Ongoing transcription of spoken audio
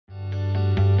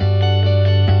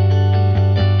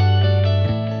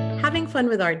fun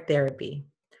with art therapy.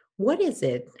 What is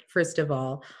it? First of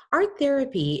all, art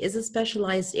therapy is a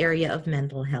specialized area of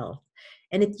mental health,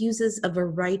 and it uses a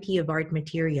variety of art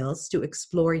materials to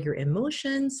explore your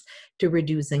emotions, to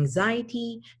reduce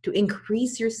anxiety, to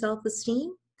increase your self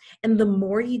esteem. And the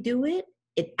more you do it,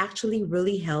 it actually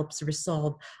really helps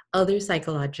resolve other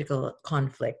psychological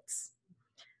conflicts.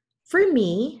 For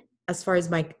me, as far as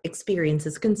my experience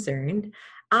is concerned,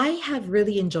 I have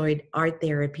really enjoyed art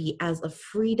therapy as a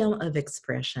freedom of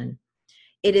expression.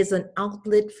 It is an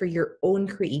outlet for your own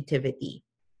creativity,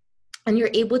 and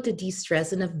you're able to de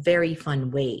stress in a very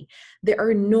fun way. There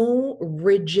are no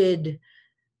rigid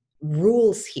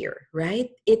rules here, right?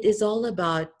 It is all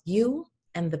about you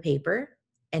and the paper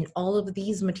and all of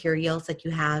these materials that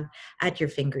you have at your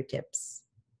fingertips.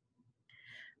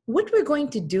 What we're going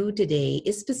to do today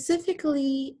is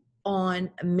specifically on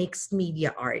mixed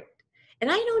media art. And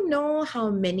I don't know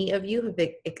how many of you have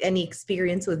any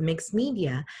experience with mixed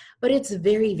media, but it's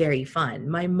very, very fun.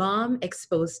 My mom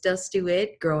exposed us to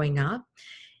it growing up.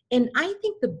 And I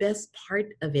think the best part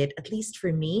of it, at least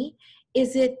for me,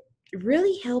 is it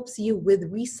really helps you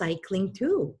with recycling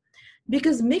too.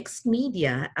 Because mixed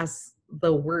media, as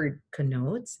the word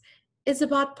connotes, is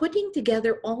about putting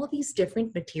together all these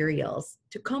different materials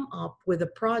to come up with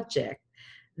a project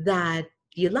that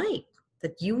you like,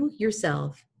 that you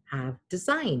yourself have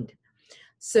designed.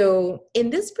 So, in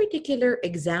this particular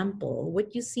example,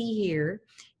 what you see here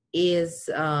is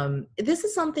this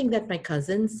is something that my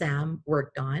cousin Sam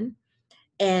worked on,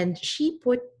 and she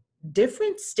put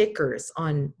different stickers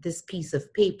on this piece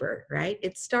of paper, right?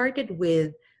 It started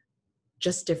with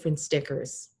just different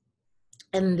stickers.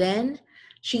 And then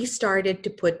she started to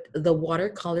put the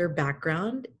watercolor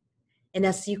background. And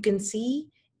as you can see,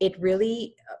 it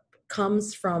really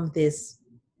comes from this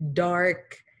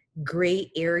dark gray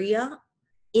area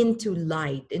into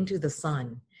light, into the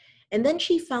sun. And then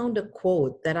she found a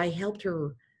quote that I helped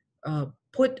her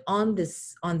put on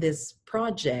this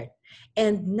project.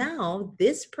 And now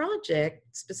this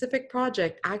project, specific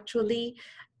project, actually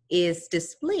is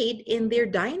displayed in their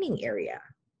dining area.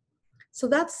 So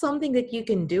that's something that you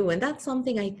can do. And that's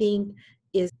something I think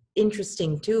is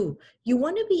interesting too. You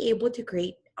want to be able to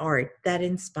create art that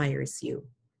inspires you.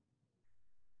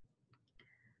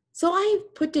 So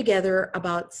I've put together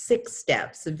about 6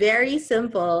 steps, very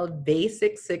simple,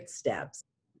 basic 6 steps.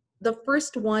 The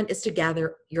first one is to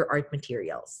gather your art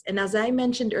materials. And as I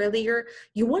mentioned earlier,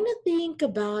 you want to think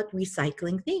about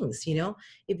recycling things.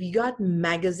 If you got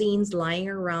magazines lying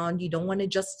around, you don't want to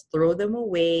just throw them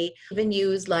away. Even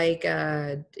use like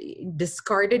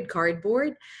discarded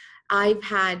cardboard. I've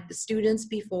had students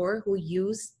before who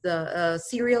use the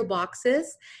cereal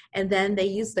boxes, and then they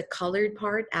use the colored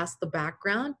part as the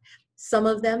background. Some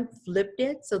of them flipped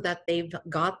it so that they've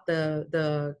got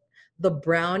the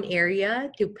brown area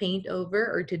to paint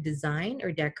over or to design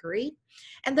or decorate.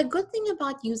 And the good thing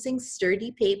about using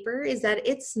sturdy paper is that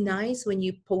it's nice when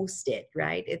you post it,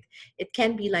 right? It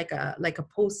can be like a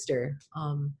poster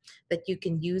that you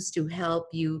can use to help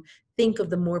you think of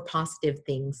the more positive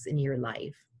things in your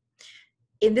life.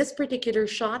 In this particular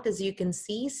shot, as you can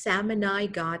see, Sam and I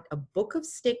got a book of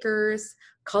stickers,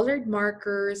 colored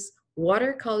markers,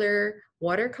 watercolor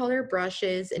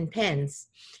brushes, and pens.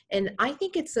 And I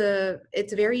think it's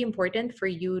very important for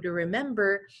you to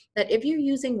remember that if you're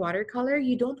using watercolor,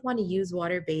 you don't want to use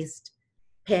water-based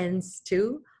pens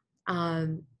too,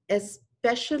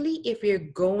 especially if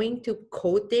you're going to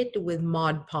coat it with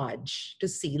Mod Podge to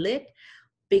seal it,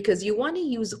 because you want to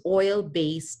use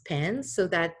oil-based pens so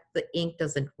that the ink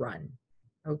doesn't run,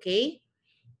 okay?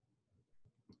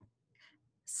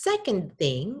 Second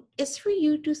thing is for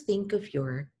you to think of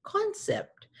your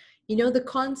concept. The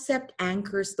concept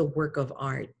anchors the work of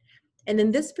art. And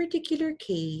in this particular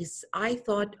case, I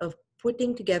thought of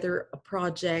putting together a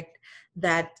project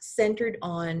that centered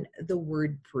on the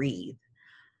word breathe.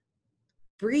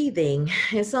 Breathing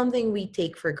is something we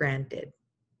take for granted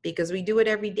because we do it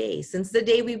every day. Since the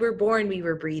day we were born, we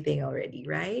were breathing already,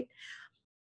 right?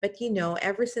 But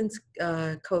ever since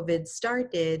COVID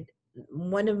started,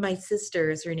 one of my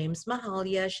sisters, her name's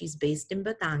Mahalia, she's based in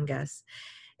Batangas,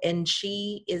 and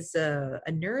she is a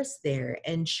nurse there,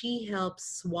 and she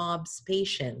helps swabs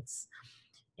patients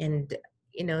and,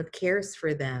 cares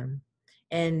for them.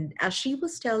 And as she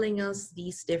was telling us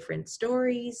these different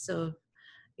stories of,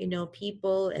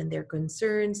 people and their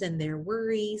concerns and their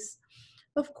worries,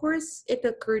 of course, it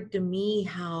occurred to me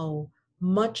how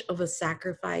much of a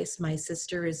sacrifice my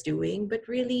sister is doing, but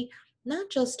really not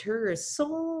just her,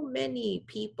 so many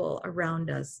people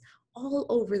around us all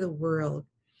over the world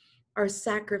are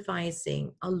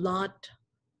sacrificing a lot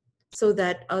so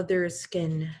that others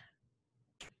can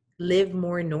live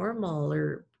more normal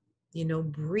or,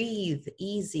 breathe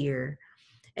easier.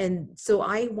 And so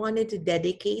I wanted to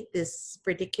dedicate this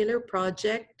particular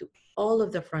project to all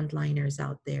of the frontliners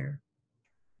out there.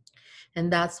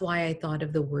 And that's why I thought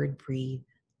of the word breathe.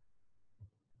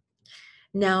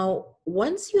 Now,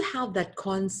 once you have that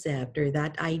concept or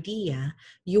that idea,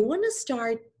 you want to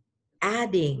start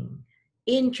adding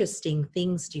interesting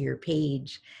things to your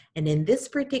page. And in this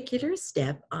particular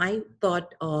step, I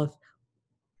thought of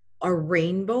a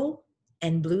rainbow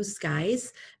and blue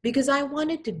skies because I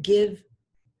wanted to give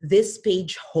this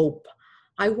page hope.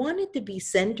 I want it to be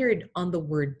centered on the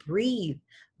word breathe,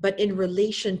 but in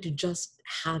relation to just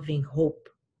having hope.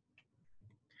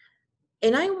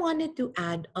 And I wanted to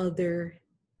add other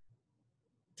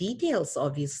details,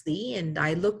 obviously. And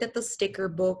I looked at the sticker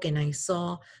book and I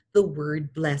saw the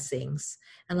word blessings.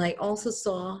 And I also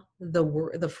saw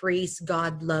the phrase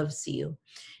God loves you.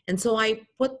 And so I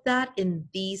put that in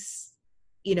these,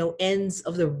 ends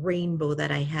of the rainbow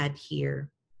that I had here.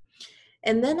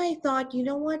 And then I thought, you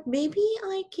know what? Maybe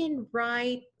I can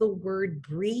write the word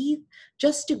breathe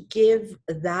just to give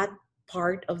that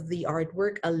part of the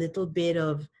artwork a little bit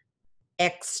of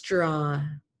extra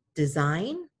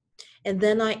design. And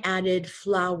then I added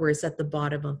flowers at the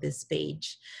bottom of this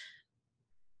page.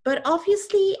 But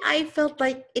obviously, I felt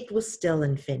like it was still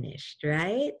unfinished,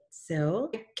 right?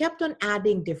 So I kept on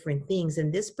adding different things.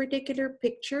 In this particular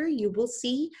picture, you will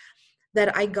see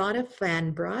that I got a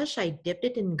fan brush, I dipped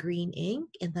it in green ink,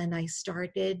 and then I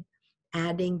started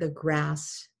adding the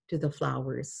grass to the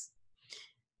flowers.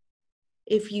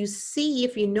 If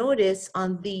you notice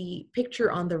on the picture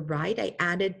on the right, I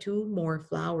added 2 more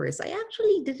flowers. I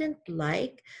actually didn't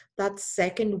like that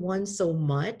second one so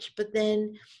much, but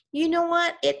then you know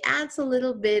what? It adds a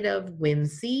little bit of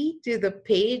whimsy to the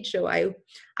page, so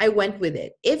I went with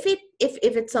it. If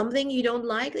it's something you don't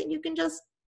like, then you can just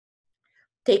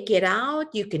take it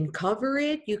out, you can cover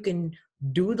it, you can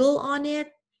doodle on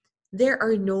it. There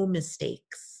are no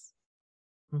mistakes.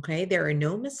 Okay? There are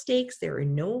no mistakes. There are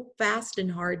no fast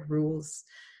and hard rules.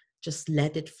 Just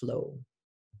let it flow.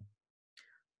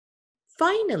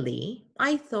 Finally,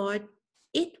 I thought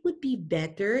it would be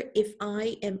better if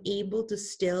I am able to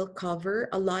still cover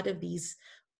a lot of these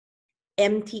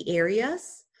empty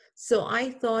areas. So I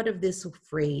thought of this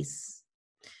phrase: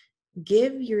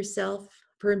 give yourself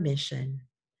permission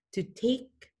to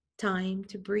take time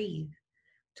to breathe,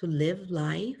 to live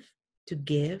life, to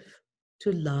give,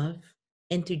 to love,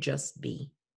 and to just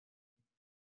be.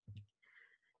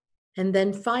 And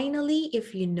then finally,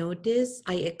 if you notice,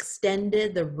 I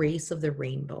extended the race of the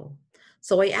rainbow.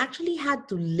 So I actually had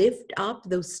to lift up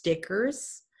those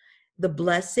stickers, the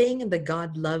blessing and the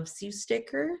God loves you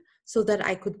sticker, so that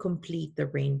I could complete the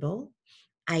rainbow.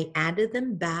 I added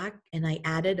them back and I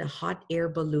added a hot air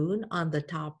balloon on the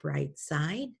top right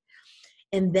side.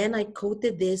 And then I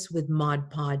coated this with Mod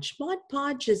Podge. Mod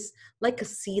Podge is like a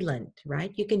sealant,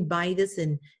 right? You can buy this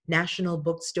in National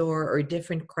Bookstore or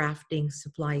different crafting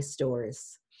supply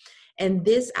stores. And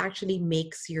this actually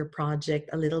makes your project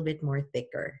a little bit more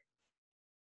thicker.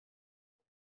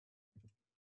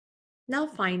 Now,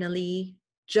 finally,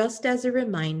 just as a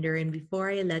reminder, and before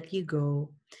I let you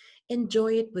go,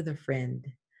 enjoy it with a friend.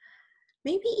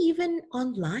 Maybe even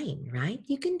online, right?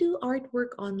 You can do artwork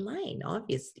online,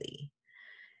 obviously.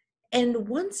 And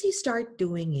once you start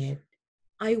doing it,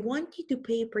 I want you to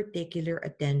pay particular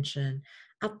attention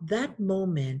at that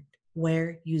moment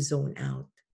where you zone out,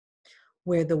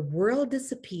 where the world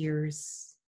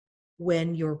disappears,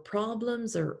 when your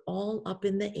problems are all up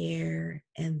in the air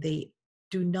and they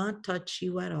do not touch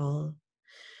you at all,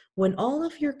 when all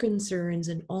of your concerns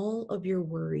and all of your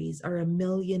worries are a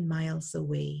million miles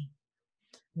away.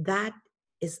 That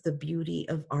is the beauty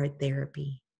of art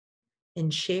therapy.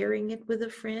 And sharing it with a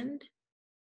friend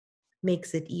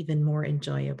makes it even more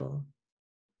enjoyable.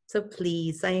 So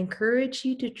please, I encourage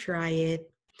you to try it.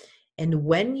 And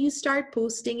when you start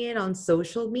posting it on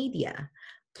social media,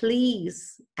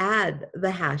 please add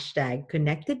the hashtag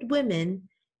Connected Women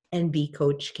and be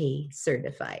Coach K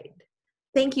certified.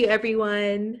 Thank you,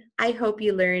 everyone. I hope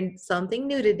you learned something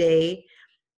new today,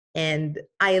 and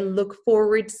I look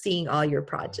forward to seeing all your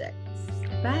projects.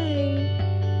 Bye.